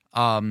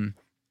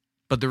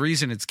 But the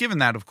reason it's given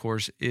that, of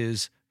course,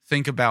 is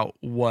think about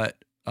what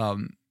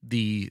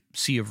the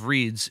Sea of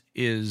Reeds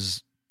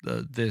is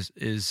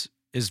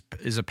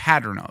a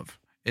pattern of.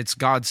 It's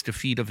God's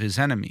defeat of his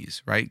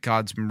enemies, right?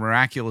 God's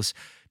miraculous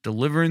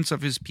deliverance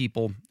of his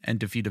people and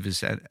defeat of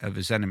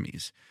his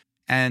enemies.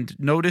 And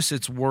notice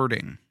its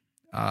wording.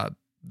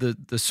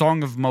 The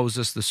Song of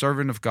Moses, the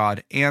servant of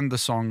God, and the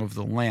Song of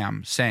the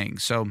Lamb saying.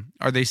 So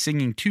are they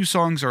singing 2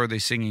 songs or are they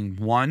singing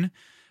 1?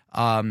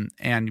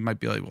 And you might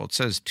be like, well, it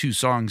says 2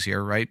 songs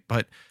here, right?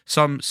 But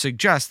some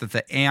suggest that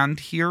the and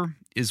here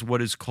is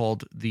what is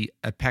called the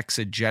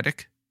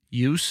epexegetic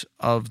use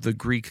of the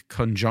Greek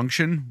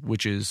conjunction,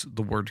 which is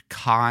the word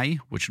kai,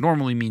 which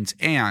normally means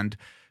and,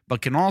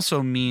 but can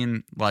also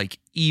mean like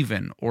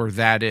even or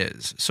that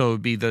is. So it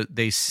would be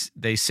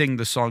they sing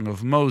the Song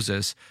of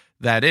Moses,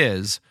 that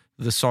is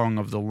the Song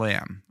of the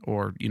Lamb.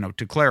 Or,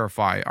 to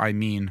clarify, I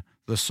mean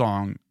the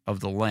Song of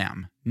the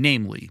Lamb,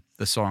 namely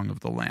the Song of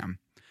the Lamb.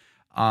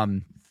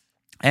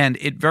 And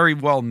it very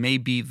well may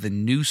be the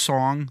new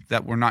song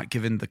that we're not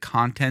given the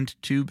content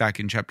to back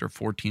in chapter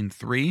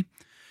 14:3.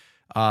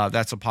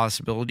 That's a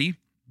possibility.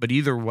 But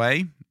either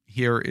way,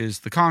 here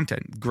is the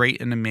content.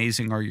 Great and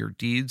amazing are your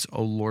deeds,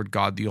 O Lord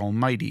God the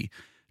Almighty.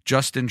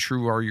 Just and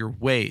true are your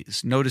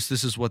ways. Notice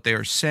this is what they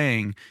are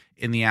saying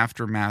in the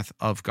aftermath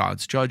of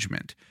God's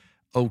judgment.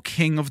 O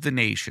King of the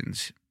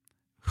nations,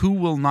 who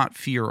will not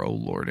fear, O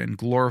Lord, and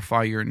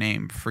glorify your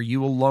name? For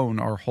you alone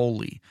are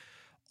holy.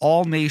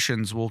 All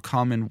nations will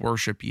come and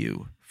worship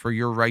you, for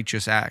your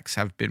righteous acts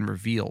have been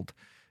revealed.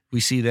 We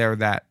see there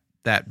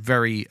that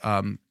very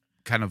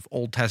kind of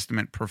Old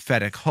Testament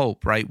prophetic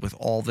hope, right, with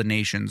all the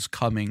nations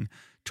coming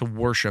to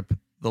worship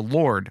the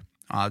Lord.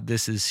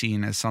 This is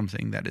seen as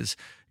something that is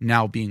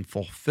now being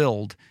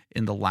fulfilled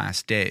in the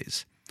last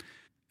days.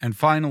 And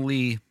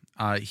finally,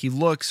 he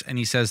looks and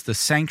he says, the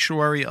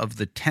sanctuary of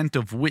the tent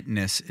of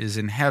witness is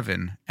in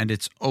heaven, and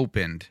it's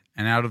opened,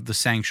 and out of the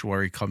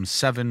sanctuary comes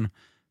 7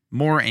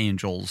 more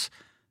angels,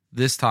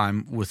 this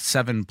time with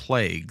 7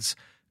 plagues,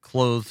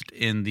 clothed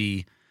in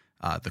the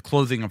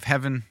clothing of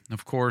heaven,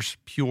 of course,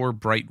 pure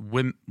bright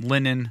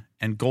linen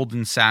and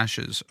golden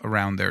sashes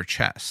around their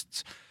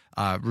chests,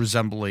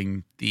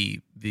 resembling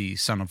the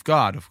Son of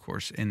God, of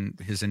course, in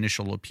his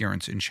initial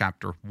appearance in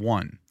chapter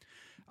 1.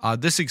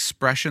 This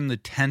expression, the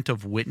tent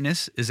of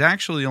witness, is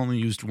actually only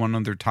used one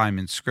other time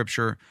in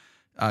Scripture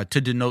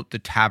to denote the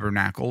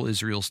tabernacle,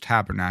 Israel's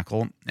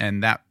tabernacle,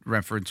 and that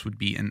reference would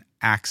be in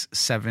Acts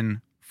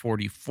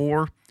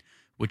 7:44,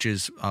 which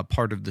is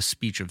part of the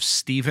speech of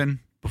Stephen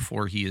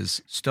before he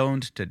is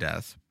stoned to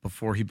death,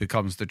 before he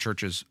becomes the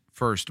church's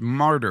first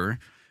martyr,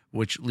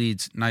 which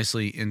leads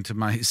nicely into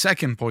my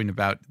second point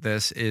about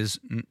this, is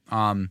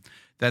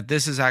that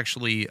this is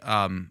actually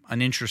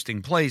an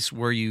interesting place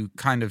where you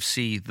kind of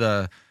see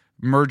the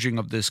merging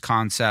of this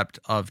concept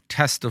of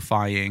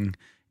testifying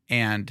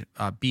and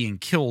being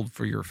killed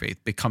for your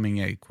faith, becoming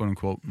a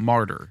quote-unquote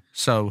martyr.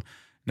 So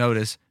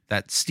notice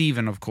that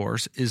Stephen, of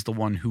course, is the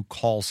one who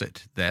calls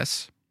it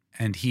this,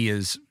 and he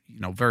is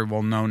very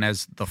well known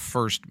as the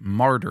first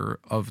martyr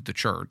of the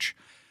church.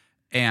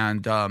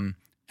 And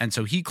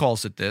so he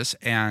calls it this,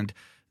 and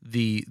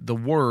the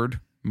word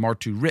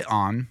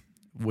martyrion,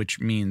 which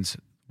means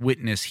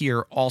witness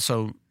here,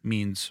 also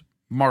means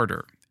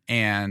martyr.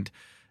 And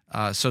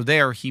so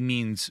there he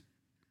means...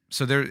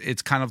 So there,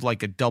 it's kind of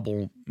like a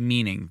double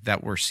meaning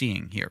that we're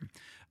seeing here.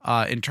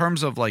 In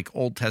terms of like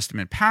Old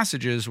Testament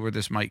passages where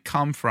this might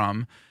come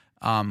from,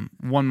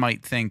 one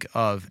might think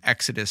of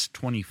Exodus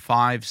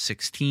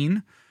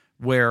 25:16,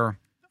 where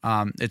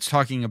It's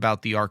talking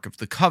about the Ark of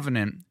the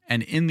Covenant,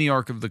 and in the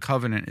Ark of the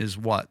Covenant is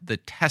what? The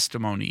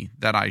testimony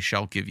that I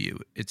shall give you,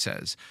 it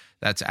says.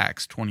 That's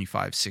Acts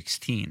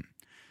 25:16.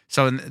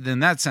 So in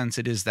that sense,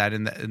 it is that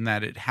in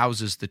that it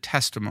houses the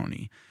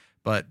testimony,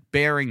 but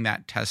bearing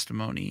that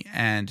testimony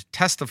and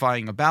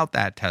testifying about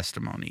that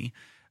testimony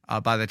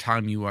by the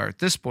time you are at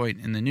this point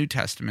in the New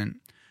Testament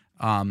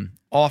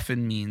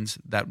often means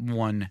that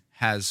one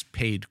has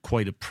paid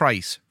quite a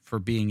price for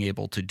being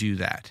able to do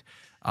that.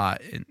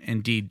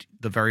 Indeed,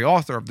 the very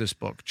author of this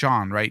book,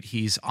 John, right,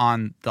 he's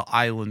on the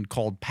island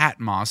called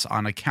Patmos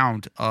on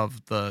account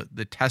of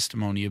the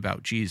testimony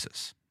about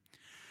Jesus.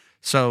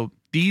 So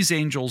these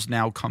angels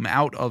now come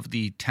out of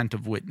the tent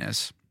of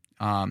witness.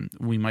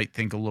 We might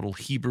think a little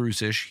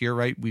Hebrews-ish here,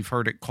 right? We've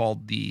heard it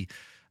called the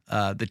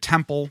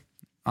temple,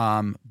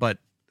 but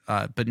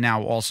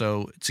now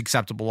also it's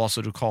acceptable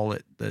also to call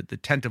it the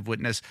tent of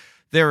witness.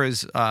 There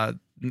is a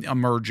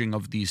merging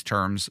of these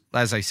terms,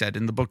 as I said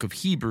in the book of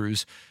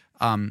Hebrews.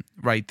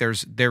 Right,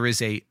 there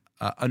is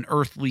an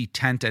earthly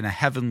tent and a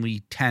heavenly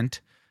tent,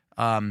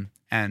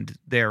 and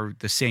they're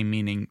the same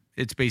meaning.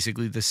 It's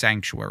basically the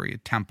sanctuary, a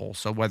temple.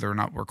 So whether or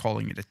not we're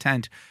calling it a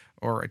tent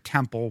or a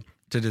temple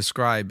to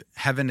describe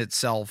heaven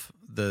itself,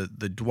 the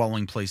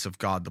dwelling place of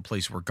God, the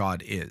place where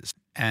God is.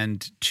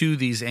 And to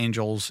these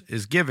angels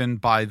is given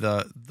by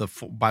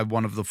by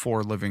one of the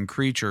four living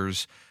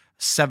creatures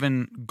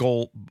 7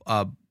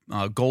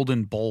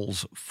 golden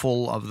bowls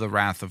full of the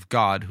wrath of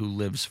God who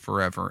lives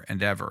forever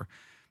and ever.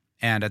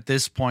 And at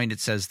this point it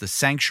says the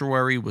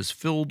sanctuary was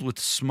filled with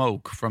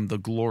smoke from the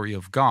glory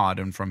of God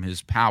and from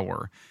his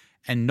power,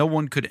 and no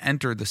one could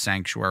enter the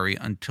sanctuary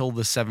until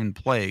the 7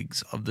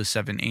 plagues of the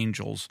 7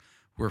 angels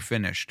were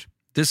finished.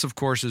 This, of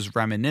course, is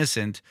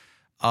reminiscent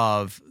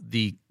of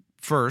the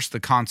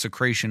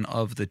consecration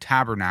of the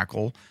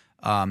tabernacle,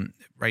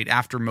 right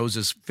after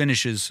Moses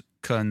finishes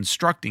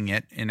constructing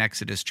it in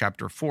Exodus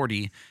chapter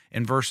 40.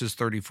 In verses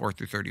 34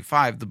 through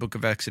 35, the book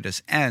of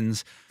Exodus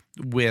ends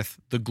with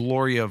the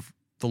glory of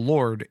the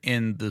Lord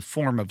in the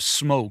form of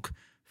smoke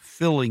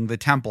filling the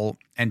temple,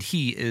 and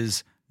he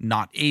is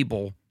not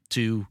able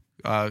to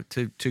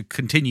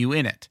continue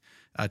in it,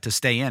 to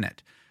stay in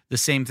it. The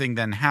same thing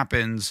then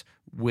happens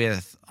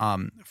with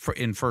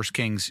in 1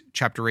 Kings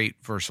chapter 8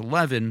 verse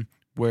 11,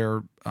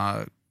 where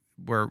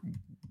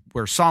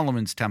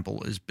Solomon's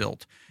temple is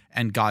built,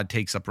 and God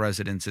takes up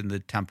residence in the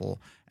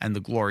temple, and the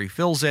glory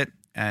fills it,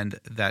 and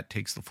that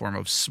takes the form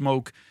of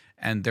smoke,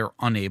 and they're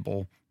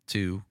unable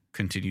to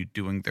continue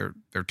doing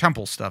their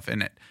temple stuff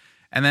in it.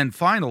 And then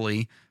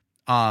finally,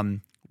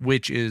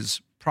 which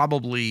is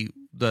probably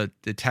the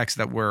text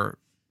that we're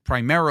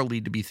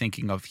primarily to be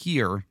thinking of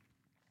here,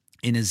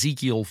 in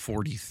Ezekiel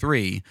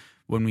 43,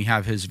 when we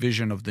have his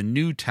vision of the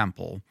new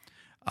temple,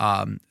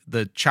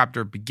 the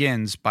chapter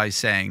begins by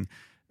saying,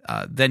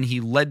 then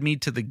he led me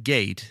to the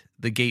gate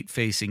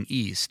facing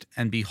east,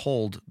 and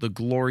behold, the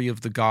glory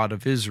of the God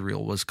of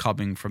Israel was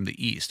coming from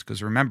the east.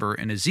 Because remember,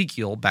 in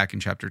Ezekiel, back in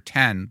chapter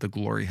 10, the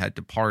glory had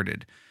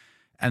departed.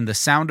 And the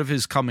sound of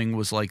his coming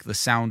was like the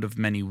sound of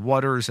many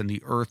waters, and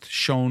the earth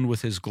shone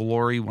with his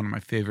glory, one of my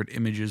favorite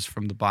images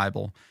from the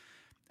Bible.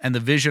 And the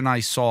vision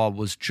I saw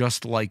was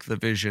just like the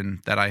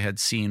vision that I had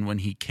seen when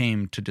he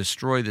came to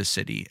destroy the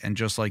city, and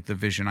just like the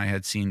vision I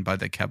had seen by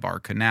the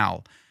Kebar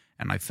Canal.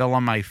 And I fell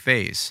on my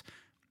face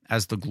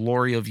as the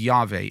glory of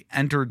Yahweh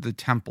entered the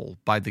temple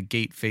by the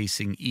gate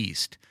facing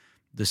east.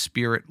 The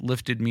Spirit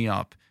lifted me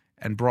up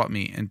and brought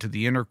me into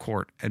the inner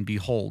court, and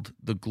behold,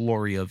 the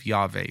glory of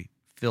Yahweh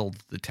filled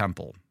the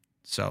temple.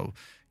 So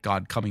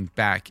God coming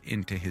back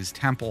into his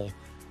temple,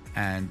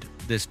 and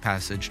this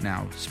passage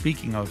now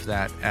speaking of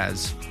that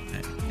as,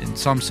 in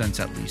some sense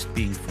at least,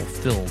 being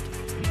fulfilled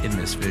in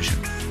this vision.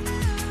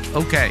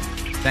 Okay,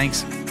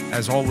 thanks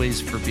as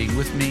always for being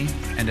with me,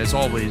 and as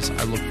always,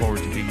 I look forward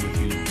to being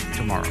with you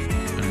tomorrow.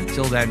 And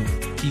until then,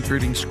 keep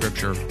reading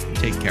Scripture,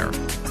 take care,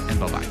 and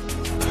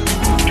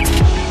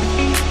bye-bye.